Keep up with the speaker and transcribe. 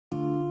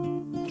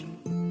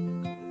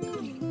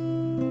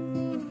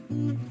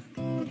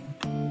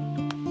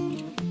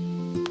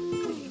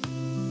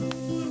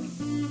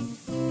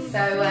So,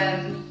 yeah,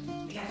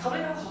 I can't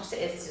believe how hot it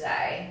is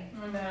today.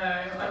 I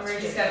know, I'm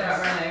really scared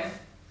about running.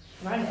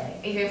 Running?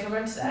 Are you going for a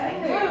run today?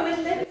 No, we're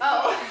Liberty.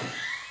 Oh.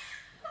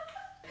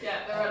 Yeah,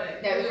 we're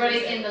running. No, we're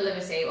running in the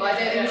Liberty. Well, I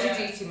don't think we should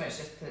yeah. do too much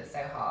just because it's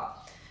so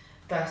hot.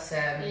 But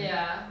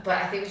yeah.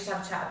 But I think we should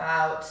have a chat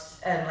about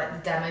like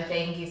the demo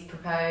thing you've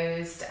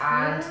proposed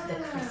and the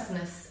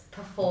Christmas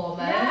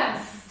performance.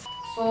 Yes.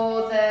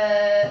 For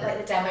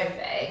the demo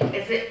thing,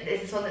 is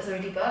this one that's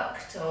already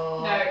booked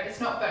or? No, it's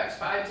not booked,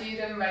 but I do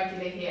them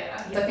regularly here.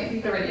 So I think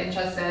people are really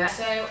interested.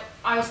 So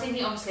I was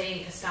thinking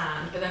obviously a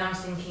stand, but then I was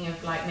thinking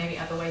of like maybe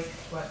other ways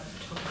to work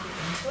photography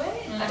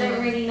into it. I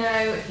don't really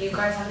know if you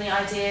guys have any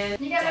ideas.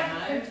 You get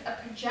like a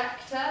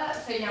projector,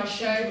 so you can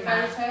show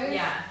photos.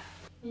 Yeah.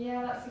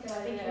 Yeah, that's a good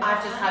idea.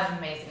 I've just had an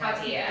amazing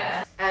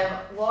idea.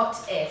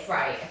 What if,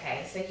 right,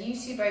 okay, so you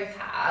two both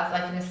have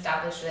like an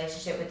established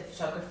relationship with the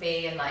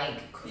photography and like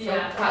for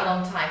quite a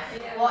long time.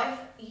 Yeah. What if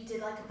you did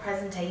like a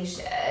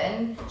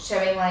presentation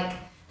showing like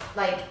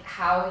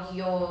how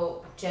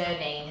your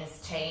journey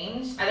has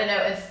changed? I don't know,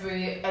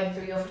 and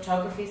through your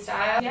photography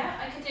style.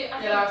 Yeah, I could do.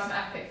 There are some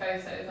epic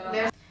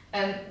photos.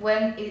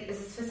 When is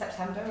this for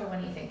September or when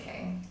are you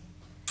thinking?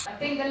 I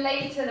think the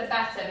later the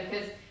better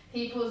because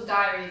people's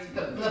diaries,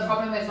 but the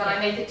problem is when I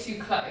make it too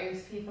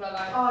close, people are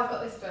like, oh, I've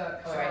got this book,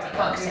 so I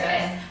can't do this.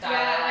 Yeah,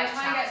 I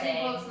try and get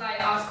people to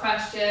like ask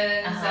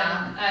questions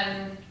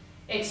and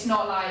it's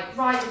not like,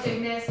 right, we're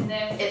doing this and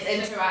this.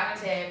 It's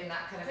interactive and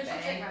that kind of thing. Could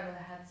you take over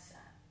the headset?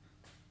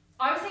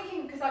 I was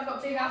thinking, because I've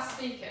got big ass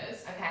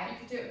speakers, okay, you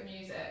could do it with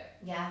music.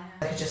 Yeah.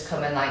 I could just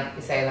come and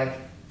like say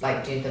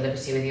like do the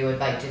Liberty with you or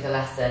like do the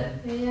lesson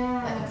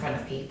like in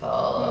front of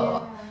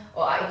people.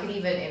 Or I could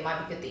even, it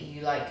might be good that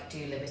you like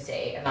do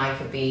Liberty and I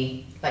could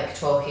be like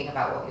talking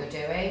about what you're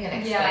doing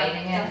and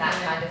explaining it and that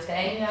kind of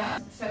thing. Yeah,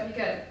 so it'd be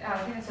good. I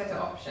think there's loads of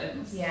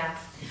options. Yeah.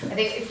 I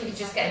think if we could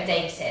just get a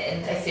date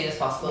in as soon as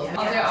possible. Yeah.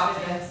 I'll do it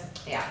after this.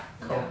 Yeah,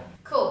 cool. Yeah.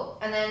 Cool.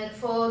 And then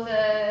for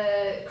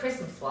the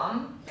Christmas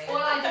one. Well,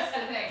 I just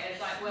the thing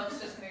is like Wilf's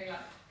just gonna be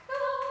like,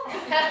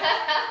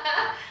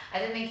 I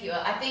don't think you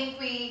will. I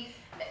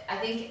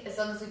think as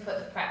long as we put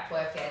the prep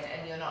work in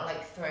and you're not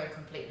like thrown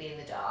completely in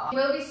the dark. It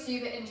will be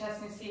super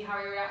interesting to see how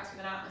he reacts with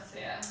an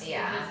atmosphere.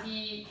 Yeah. Because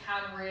he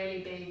can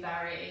really be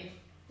very...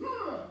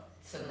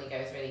 Suddenly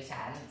goes really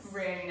tense.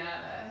 Really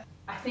nervous.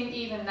 I think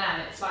even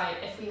then it's like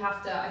if we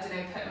have to, I don't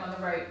know, put him on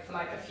the rope for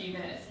like a few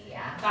minutes.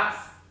 Yeah. That's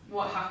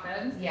what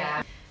happens.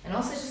 Yeah. And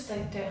also just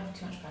don't have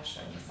too much pressure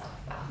on yourself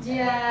about it.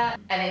 Yeah.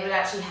 And it would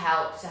actually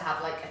help to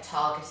have like a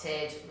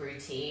targeted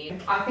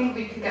routine. I think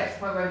we could get to the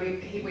point where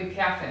we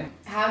PF him.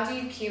 How do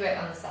you cue it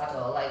on the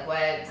saddle? Like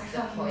where's the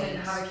point? I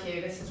didn't have a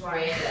cue, this is why.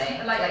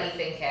 Really? like you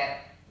think it?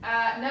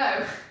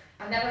 No.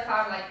 I never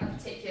found like a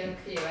particular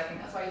cue. I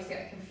think that's why I used to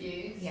get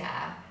confused.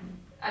 Yeah.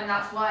 And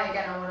that's why,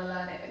 again, I want to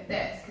learn it with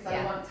this, because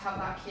I want to have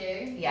that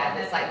cue. Yeah,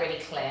 that's like really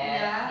clear.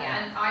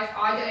 Yeah, and I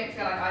don't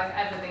feel like I've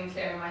ever been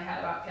clear in my head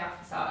about Piaf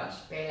Massage.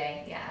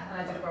 Really? Yeah.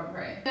 And I did a Grand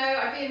Prix. No,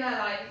 I've been there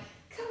like,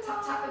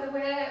 tap tap with the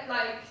whip,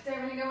 like,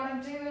 don't really know what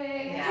I'm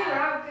doing. Yeah. Figure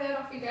out good,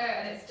 off we go.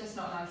 And it's just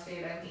not a nice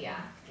feeling. Yeah,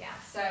 yeah.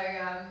 So,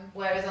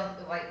 whereas on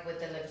like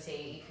with the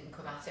Liberty, you can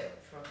come at it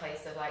from a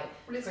place of like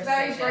well, it's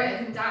precision. very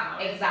broken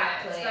down.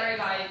 Exactly. It's very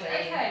like,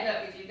 okay,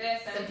 look, we do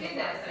this, then we do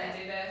this, then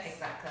we do this.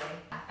 Exactly.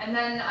 And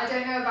then I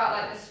don't know about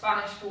like the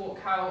Spanish walk,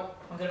 how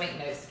I'm gonna make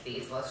notes of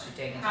these whilst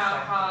you're doing it. How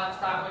hard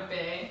that would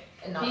be.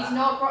 He's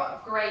not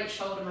got great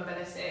shoulder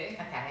mobility.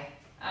 Okay.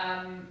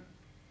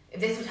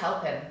 This would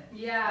help him.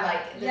 Yeah.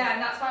 Like this... Yeah,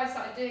 and that's why I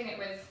started doing it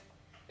with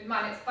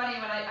mine. It's funny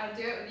when I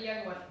do it with the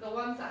young one. The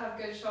ones that have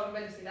good shoulder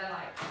mobility, they're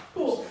like,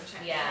 oof.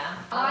 Yeah.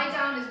 Lie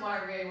down is what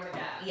I really want to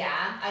get.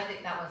 Yeah, I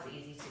think that one's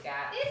easy to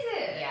get. Is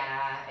it?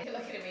 Yeah. You're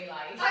looking at me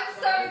like. I'm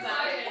so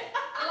excited.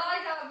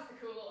 Lie down's the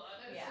cool one.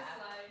 It's just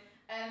like.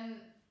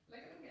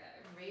 Look at him go.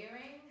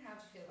 Rearing. How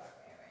do you feel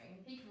about rearing?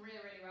 He can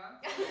rear really well.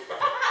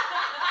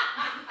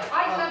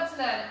 I'd love to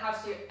learn how to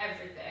do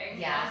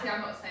everything. Yeah. Obviously,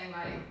 I'm not saying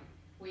like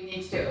we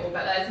need to do it all,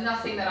 but there's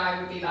nothing that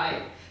I would be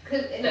like.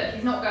 Because look,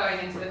 he's not going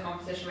into the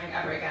competition ring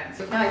ever again.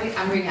 So no, I think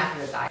I'm really happy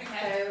with that.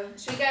 Okay.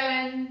 So should we go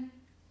and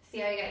see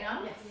how you're getting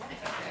on? Yes. Okay,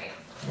 great.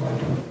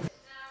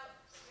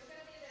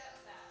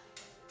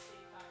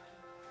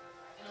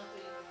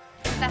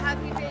 So how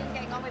have you been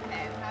getting on with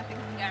him? How have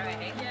things been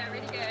going? Yeah,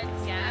 really good.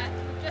 Yeah,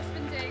 we've just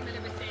been doing the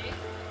Liberty.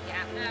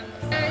 Yeah.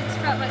 So it's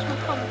felt much more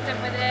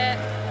confident with it.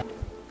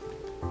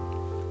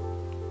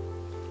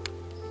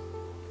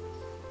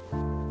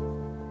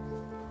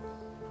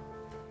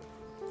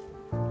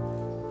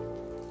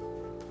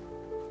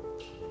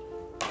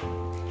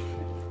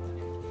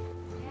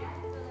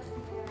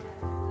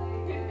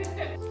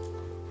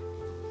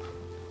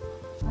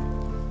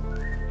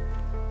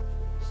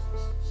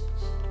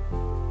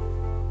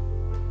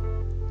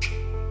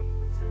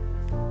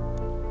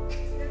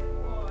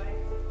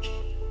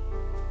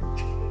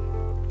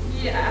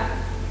 Yeah.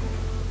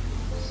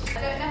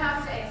 I don't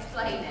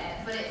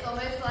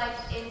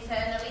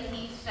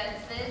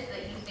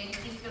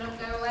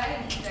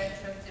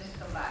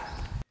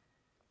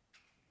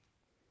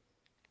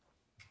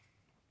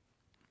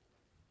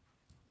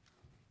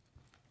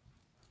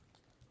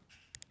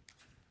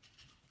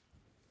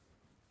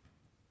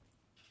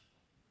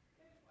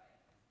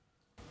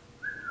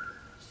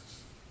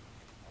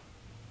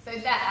So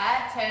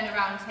there, turn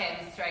around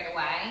him straight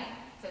away.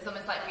 So it's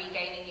almost like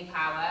regaining your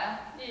power.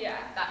 Yeah.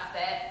 That's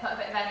it. Put a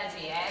bit of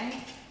energy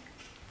in.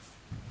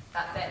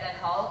 That's it, then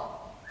hold.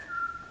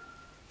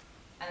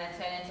 And then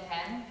turn into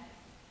him.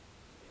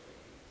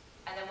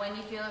 And then when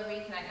you feel a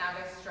reconnect, now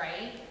go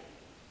straight.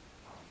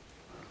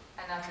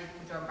 And that's if you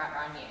can draw him back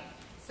around you.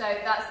 So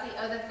that's the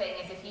other thing,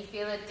 is if you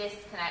feel a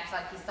disconnect,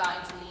 like he's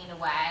starting to lean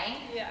away,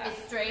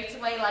 it's straight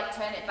away like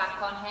turn it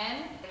back on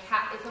him.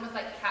 It's almost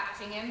like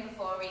catching him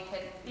before he can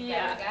go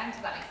again.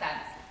 Does that make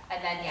sense?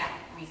 And then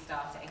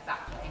restart it,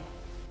 exactly.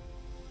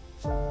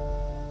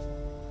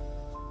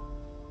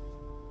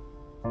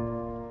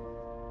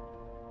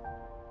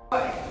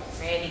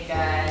 Really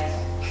good.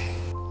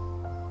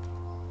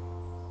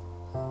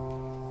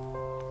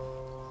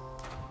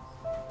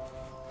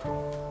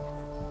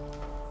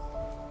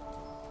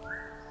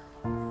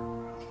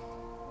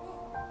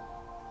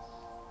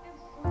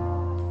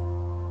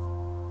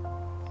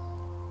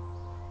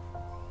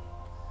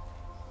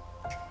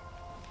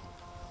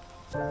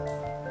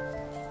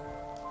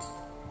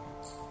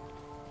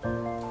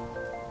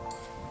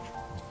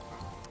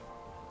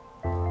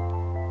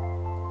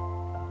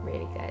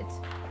 Really good.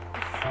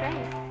 This is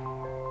great.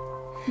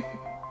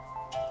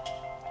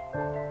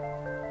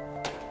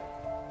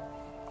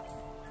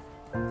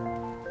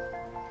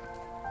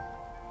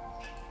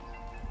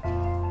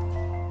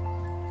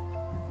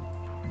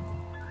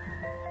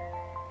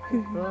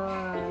 Good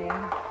boy.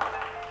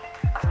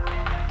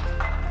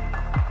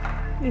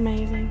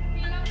 Amazing.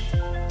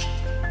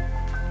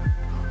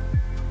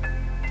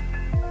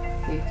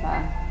 Super.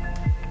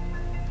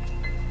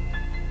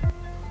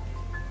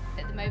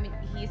 At the moment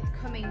he's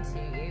coming to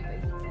you,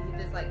 but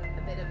there's like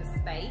a bit of a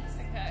space,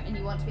 and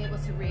you want to be able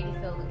to really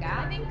fill the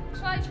gap. I think,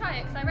 shall I try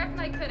it? Because I reckon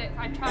I could if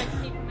I tried to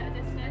keep him at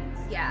a distance.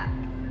 Yeah.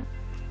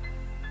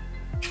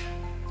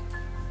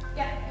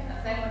 Yeah,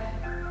 that's it.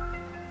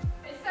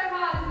 It's so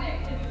hard, isn't it?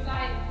 Because it's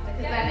like...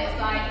 Because then it's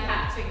like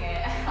catching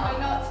it. But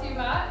not too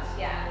much.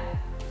 Yeah.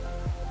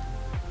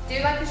 Do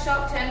like a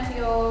sharp turn to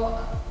your...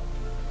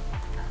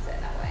 That's it,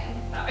 that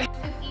way.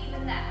 Because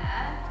even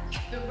there,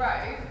 the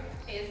rope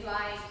is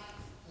like...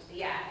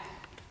 Yeah.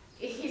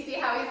 You see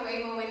how he's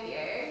way more with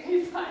you?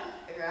 He's fine.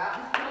 Figure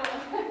out.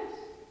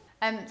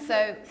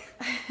 So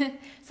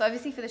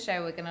obviously for the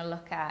show we're going to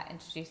look at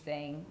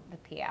introducing the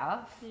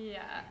PF.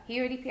 Yeah. He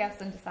already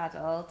PF's under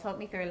saddle. Talk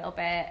me through a little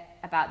bit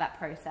about that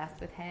process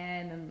with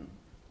him. And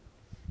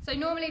So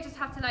normally you just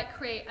have to like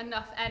create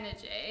enough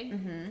energy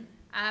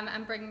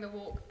and bring the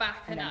walk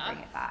back and enough. then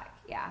bring it back,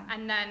 yeah.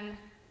 And then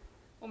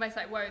almost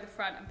like woe the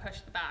front and push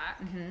the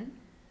back.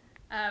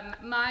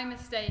 My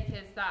mistake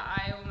is that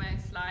I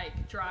almost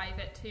like drive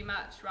it too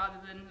much rather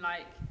than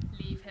like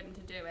leave him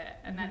to do it,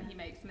 and then he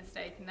makes a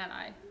mistake, and then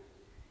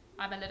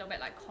I'm a little bit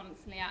like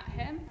constantly at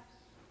him.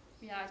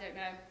 Yeah, I don't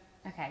know.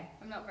 Okay.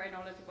 I'm not very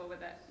knowledgeable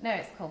with it. No,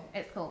 it's cool.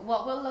 It's cool.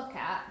 What we'll look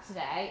at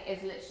today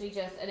is literally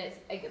just, and it's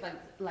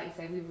like you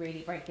say, we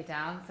really break it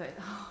down. So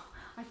it's,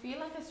 I feel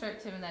like I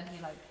stroked him and then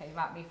he like came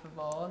at me for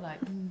more.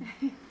 Like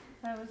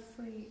that was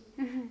sweet.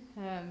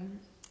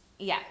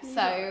 Yeah.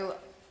 So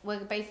we're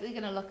basically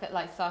going to look at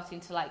like starting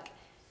to like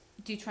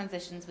do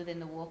transitions within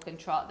the walk and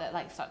trot that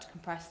like start to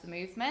compress the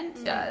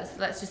movement.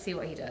 Let's just see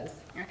what he does.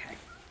 Okay.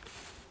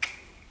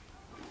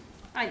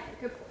 Aye,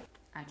 good boy.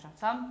 And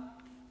trot on.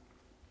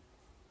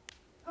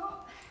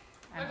 Oh.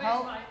 And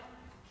hold.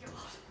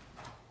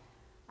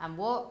 And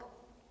walk.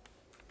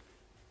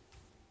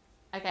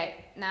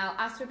 Okay, now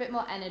ask for a bit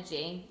more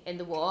energy in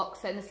the walk.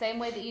 So in the same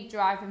way that you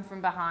drive him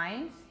from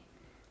behind,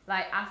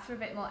 like ask for a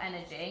bit more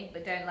energy,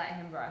 but don't let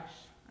him rush.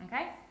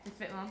 Okay? Just a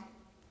bit more.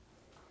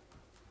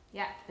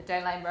 Yeah, but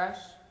don't let him rush.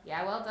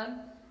 Yeah, well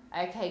done.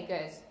 Okay,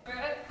 good.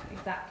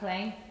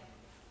 Exactly.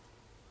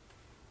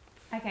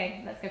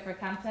 Okay, let's go for a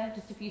canter.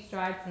 Just a few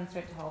strides and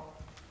straight to hold.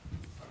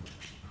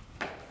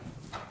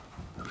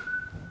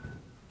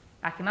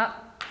 Back him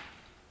up.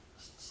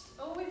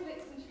 Always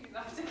licks and chews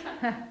after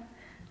canter.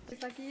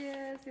 It's like,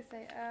 yes, you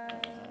say,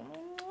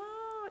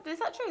 Is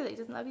that true that he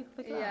doesn't let people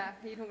pick it up? yeah,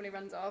 he normally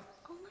runs off.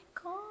 Oh my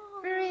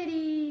god.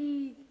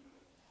 Pretty.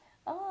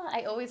 Oh,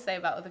 I always say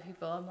about other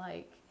people, I'm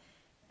like,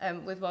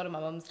 with one of my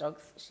mum's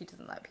dogs, she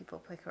doesn't let people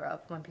pick her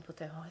up. When people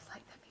do, I was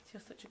like, that means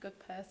you're such a good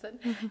person.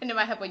 And in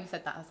my head when you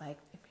said that, I was like,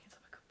 it means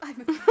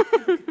I'm a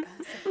good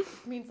person.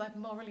 It means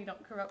I'm morally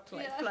not corrupt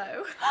like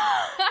Flo.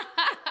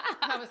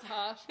 That was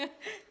harsh.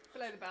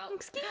 Below the belt.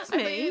 Excuse I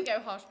me. thought you'd go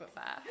harsh but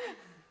fair.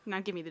 Now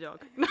give me the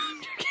dog. No,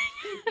 I'm joking.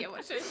 Yeah,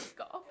 what should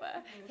Scott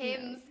offer?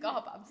 Him,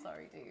 Scott, I'm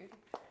sorry, dude.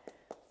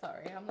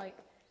 Sorry, I'm like,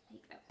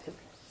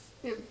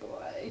 Good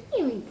boy.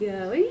 here we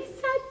go, he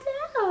sat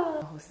down.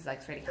 The horse's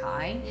legs really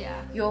high.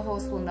 Yeah. Your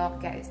horse will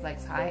not get its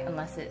legs high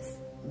unless it's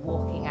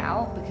walking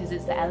out, because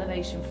it's the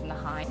elevation from the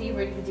high. So you're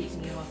really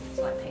teaching your horse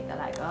to like pick the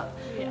leg up.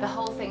 Yeah. The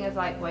whole thing of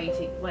like where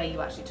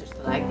you actually touch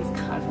the leg is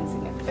kind of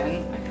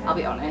insignificant. Okay. I'll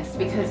be honest,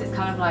 because it's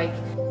kind of like,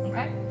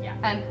 okay. Yeah.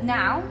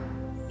 Now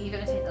you're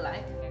gonna take the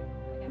leg.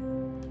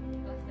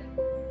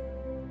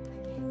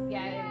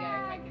 Yeah, there we go.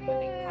 Make a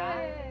big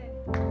pat.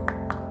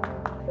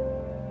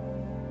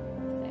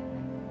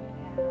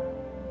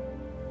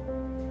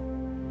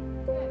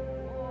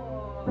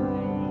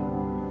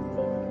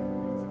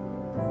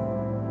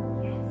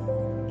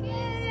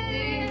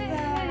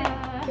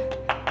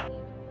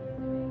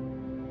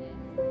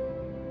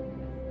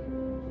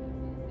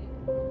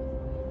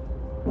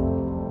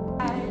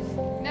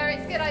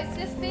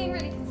 just being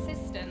really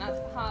consistent. That's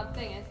the hard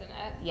thing, isn't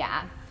it?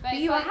 Yeah. But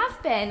you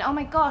have been. Oh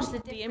my gosh,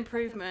 the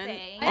improvement.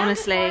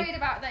 Honestly, I'm just worried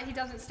about that he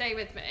doesn't stay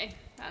with me.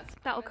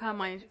 That'll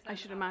come, I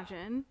should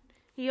imagine.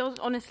 He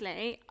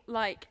honestly,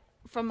 like,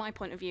 from my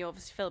point of view,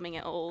 obviously filming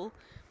it all,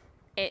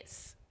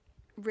 it's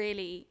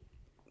really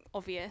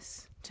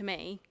obvious to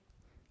me.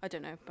 I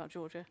don't know about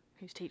Georgia,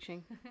 who's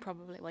teaching,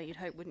 probably. Well, you'd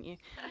hope, wouldn't you?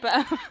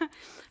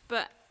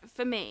 But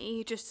for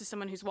me, just as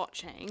someone who's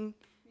watching,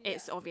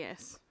 it's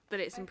obvious that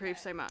it's improved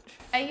so much.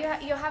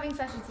 You're having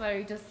sessions where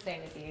he does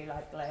stay with you,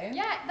 like Flo?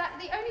 Yeah,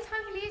 the only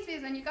time he leaves me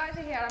is when you guys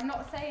are here. I'm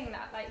not saying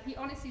that. Like, he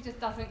honestly just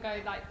doesn't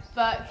go like.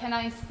 But can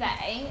I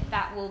say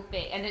that will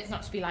be, and it's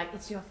not to be like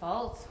it's your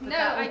fault. But no,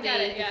 that will I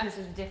get it. Because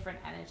there's a different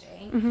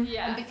energy.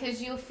 Yeah. And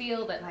because you'll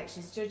feel that like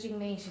she's judging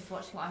me, she's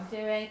watching what I'm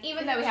doing,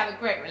 even though we have a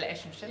great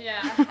relationship.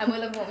 Yeah. And we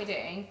love what we're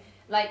doing.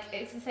 Like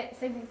it's the same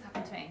things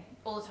happen to me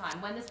all the time.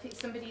 When there's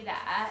somebody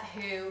there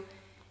who,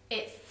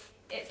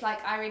 it's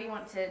like I really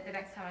want to, the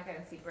next time I go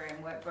and see Brew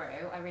and work Brew,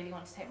 I really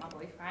want to take my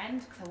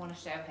boyfriend because I want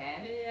to show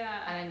him.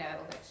 Yeah. And I know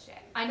it'll go to shit.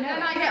 I know.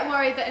 And I get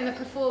worried that in the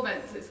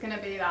performance it's going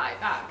to be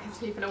like that because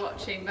people are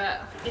watching,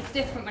 but it's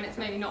different when it's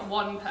maybe not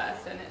one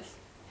person. It's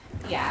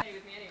stay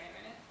with me anyway,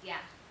 won't it? Yeah,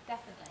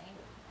 definitely.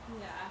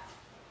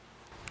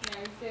 Yeah. No,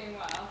 he's doing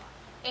well.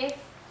 If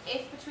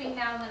between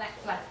now and the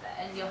next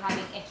lesson you're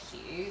having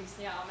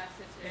issues, I'll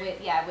message you.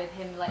 With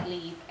him like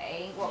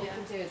leaving, what we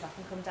can do is I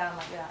can come down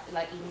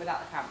like even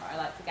without the camera,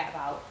 like forget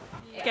about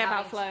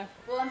Flo.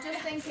 Well, I'm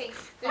just thinking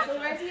there's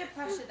already a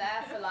pressure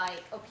there for like,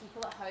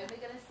 people at home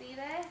are gonna see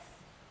this.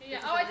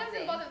 Yeah. Oh, that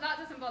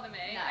doesn't bother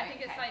me. No, I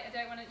think it's like I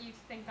don't want you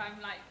to think I'm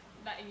like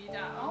letting you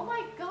down. Oh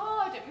my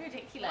god, it'd be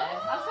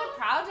ridiculous. I'm so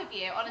proud of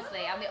you.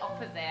 Honestly, I'm the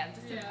opposite. I'm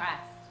just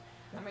impressed.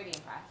 I'm really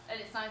impressed, and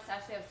it's nice to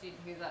actually have a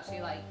student who's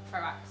actually like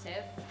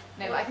proactive.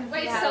 No, but I can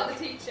wait to start the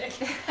teaching.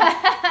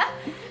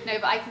 No,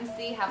 but I can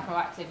see how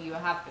proactive you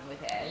have been with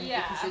him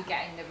because you're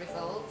getting the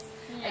results,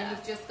 and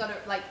you've just got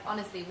to like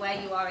honestly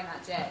where you are in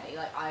that journey.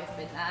 Like I've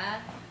been there,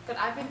 but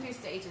I've been through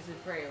stages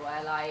with Brew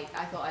where like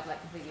I thought I'd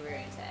like completely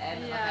ruined him,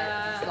 and like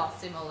I just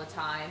lost him all the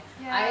time.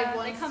 Yeah,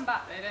 they come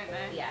back though, don't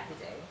they? Yeah,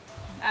 they do.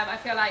 I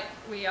feel like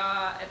we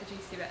are at the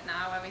juicy bit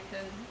now where we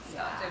can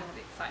start doing all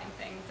the exciting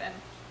things and.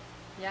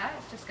 Yeah,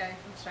 it's just going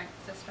from strength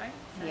to strength.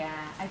 So. Yeah,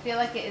 I feel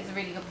like it is a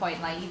really good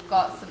point. Like you've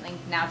got something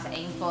now to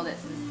aim for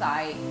that's in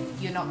sight.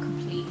 You're not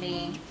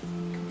completely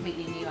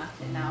new at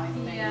it now. I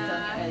think you're still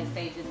in the early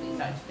stages, but you're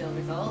starting to feel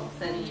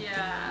results. And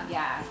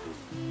yeah,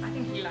 I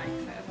think he likes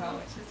it as well,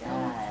 which is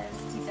cool.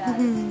 He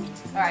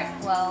does. All right,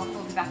 well,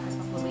 we'll be back in a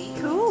couple of weeks.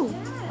 Cool.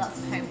 Lots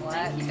of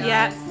homework.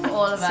 Yeah,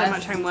 all of us. So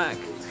much homework.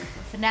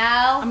 For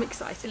now, I'm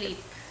excited. Sleep.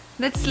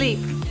 Let's sleep.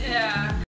 Yeah.